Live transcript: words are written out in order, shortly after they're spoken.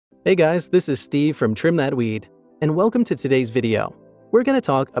Hey guys, this is Steve from Trim That Weed, and welcome to today's video. We're going to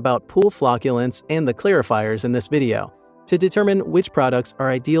talk about pool flocculants and the clarifiers in this video to determine which products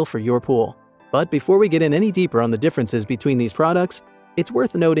are ideal for your pool. But before we get in any deeper on the differences between these products, it's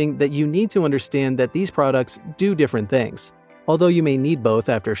worth noting that you need to understand that these products do different things. Although you may need both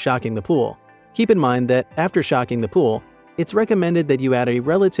after shocking the pool, keep in mind that after shocking the pool, it's recommended that you add a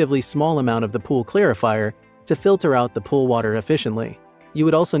relatively small amount of the pool clarifier to filter out the pool water efficiently. You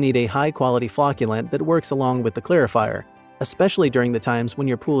would also need a high-quality flocculant that works along with the clarifier, especially during the times when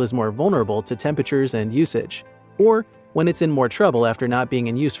your pool is more vulnerable to temperatures and usage, or when it's in more trouble after not being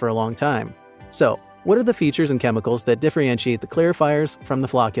in use for a long time. So, what are the features and chemicals that differentiate the clarifiers from the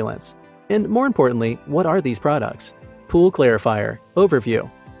flocculants? And more importantly, what are these products? Pool Clarifier Overview.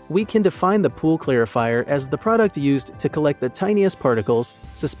 We can define the pool clarifier as the product used to collect the tiniest particles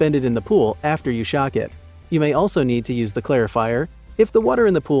suspended in the pool after you shock it. You may also need to use the clarifier if the water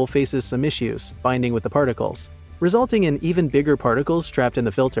in the pool faces some issues binding with the particles, resulting in even bigger particles trapped in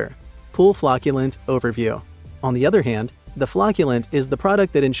the filter. Pool Flocculant Overview. On the other hand, the flocculant is the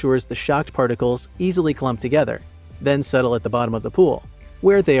product that ensures the shocked particles easily clump together, then settle at the bottom of the pool,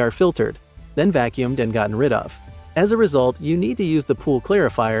 where they are filtered, then vacuumed and gotten rid of. As a result, you need to use the pool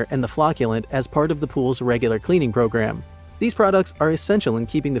clarifier and the flocculant as part of the pool's regular cleaning program. These products are essential in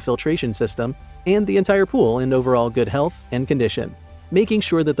keeping the filtration system and the entire pool in overall good health and condition, making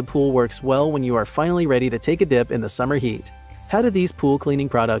sure that the pool works well when you are finally ready to take a dip in the summer heat. How do these pool cleaning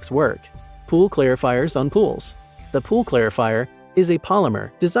products work? Pool clarifiers on pools. The pool clarifier is a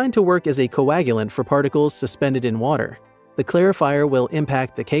polymer designed to work as a coagulant for particles suspended in water. The clarifier will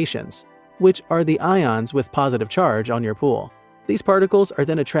impact the cations, which are the ions with positive charge on your pool. These particles are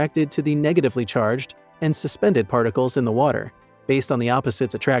then attracted to the negatively charged and suspended particles in the water. Based on the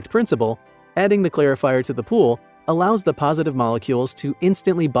opposites attract principle, adding the clarifier to the pool allows the positive molecules to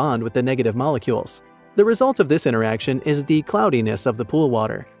instantly bond with the negative molecules. The result of this interaction is the cloudiness of the pool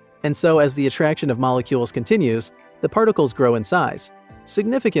water. And so as the attraction of molecules continues, the particles grow in size,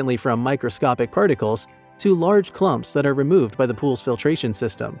 significantly from microscopic particles to large clumps that are removed by the pool's filtration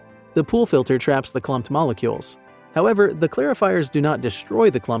system. The pool filter traps the clumped molecules. However, the clarifiers do not destroy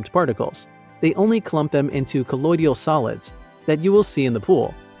the clumped particles. They only clump them into colloidal solids that you will see in the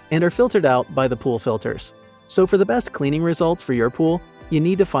pool and are filtered out by the pool filters. So for the best cleaning results for your pool, you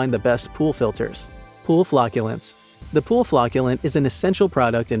need to find the best pool filters. Pool flocculants. The pool flocculant is an essential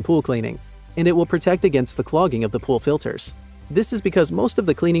product in pool cleaning, and it will protect against the clogging of the pool filters. This is because most of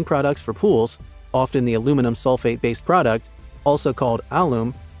the cleaning products for pools, often the aluminum sulfate-based product, also called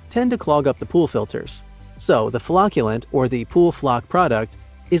alum, tend to clog up the pool filters. So the flocculant, or the pool flock product,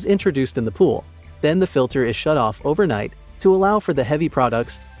 is introduced in the pool. Then the filter is shut off overnight to allow for the heavy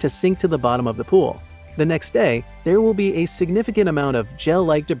products to sink to the bottom of the pool. The next day, there will be a significant amount of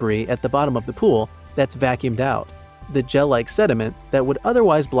gel-like debris at the bottom of the pool that's vacuumed out. The gel-like sediment that would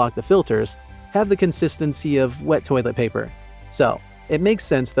otherwise block the filters have the consistency of wet toilet paper. So, it makes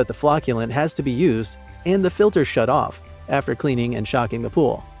sense that the flocculant has to be used and the filter shut off after cleaning and shocking the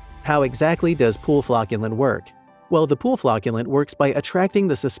pool. How exactly does pool flocculant work? Well, the pool flocculant works by attracting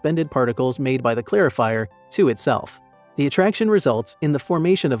the suspended particles made by the clarifier to itself. The attraction results in the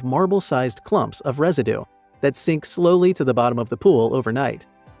formation of marble-sized clumps of residue that sink slowly to the bottom of the pool overnight.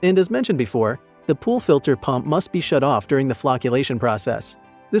 And as mentioned before, the pool filter pump must be shut off during the flocculation process.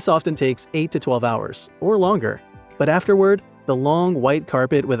 This often takes 8 to 12 hours, or longer. But afterward, the long white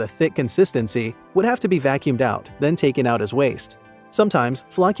carpet with a thick consistency would have to be vacuumed out, then taken out as waste. Sometimes,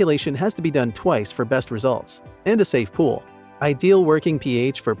 flocculation has to be done twice for best results, and a safe pool. Ideal working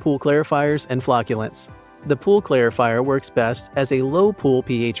pH for pool clarifiers and flocculants. The pool clarifier works best as a low pool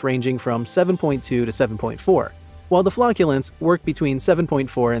pH ranging from 7.2 to 7.4, while the flocculants work between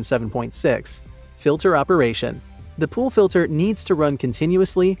 7.4 and 7.6. Filter operation. The pool filter needs to run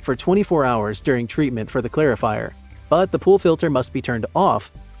continuously for 24 hours during treatment for the clarifier, but the pool filter must be turned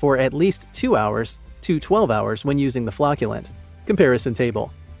off for at least 2 hours to 12 hours when using the flocculant. Comparison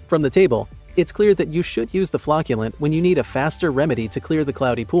table. From the table, it's clear that you should use the flocculant when you need a faster remedy to clear the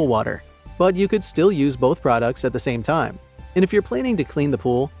cloudy pool water. But you could still use both products at the same time. And if you're planning to clean the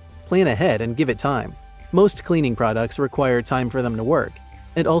pool, plan ahead and give it time. Most cleaning products require time for them to work,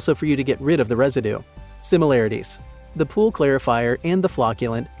 and also for you to get rid of the residue. Similarities. The pool clarifier and the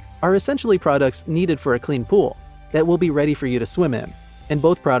flocculant are essentially products needed for a clean pool that will be ready for you to swim in, and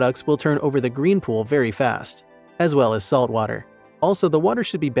both products will turn over the green pool very fast, as well as salt water. Also, the water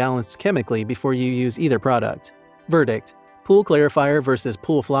should be balanced chemically before you use either product. Verdict. Pool clarifier versus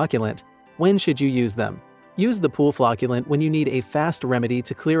pool flocculant. When should you use them? Use the pool flocculant when you need a fast remedy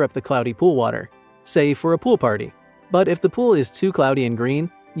to clear up the cloudy pool water, say for a pool party. But if the pool is too cloudy and green,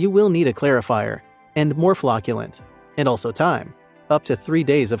 you will need a clarifier, and more flocculant, and also time, up to 3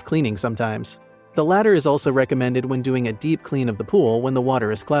 days of cleaning sometimes. The latter is also recommended when doing a deep clean of the pool when the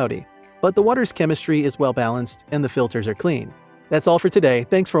water is cloudy. But the water's chemistry is well balanced and the filters are clean. That's all for today,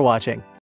 thanks for watching.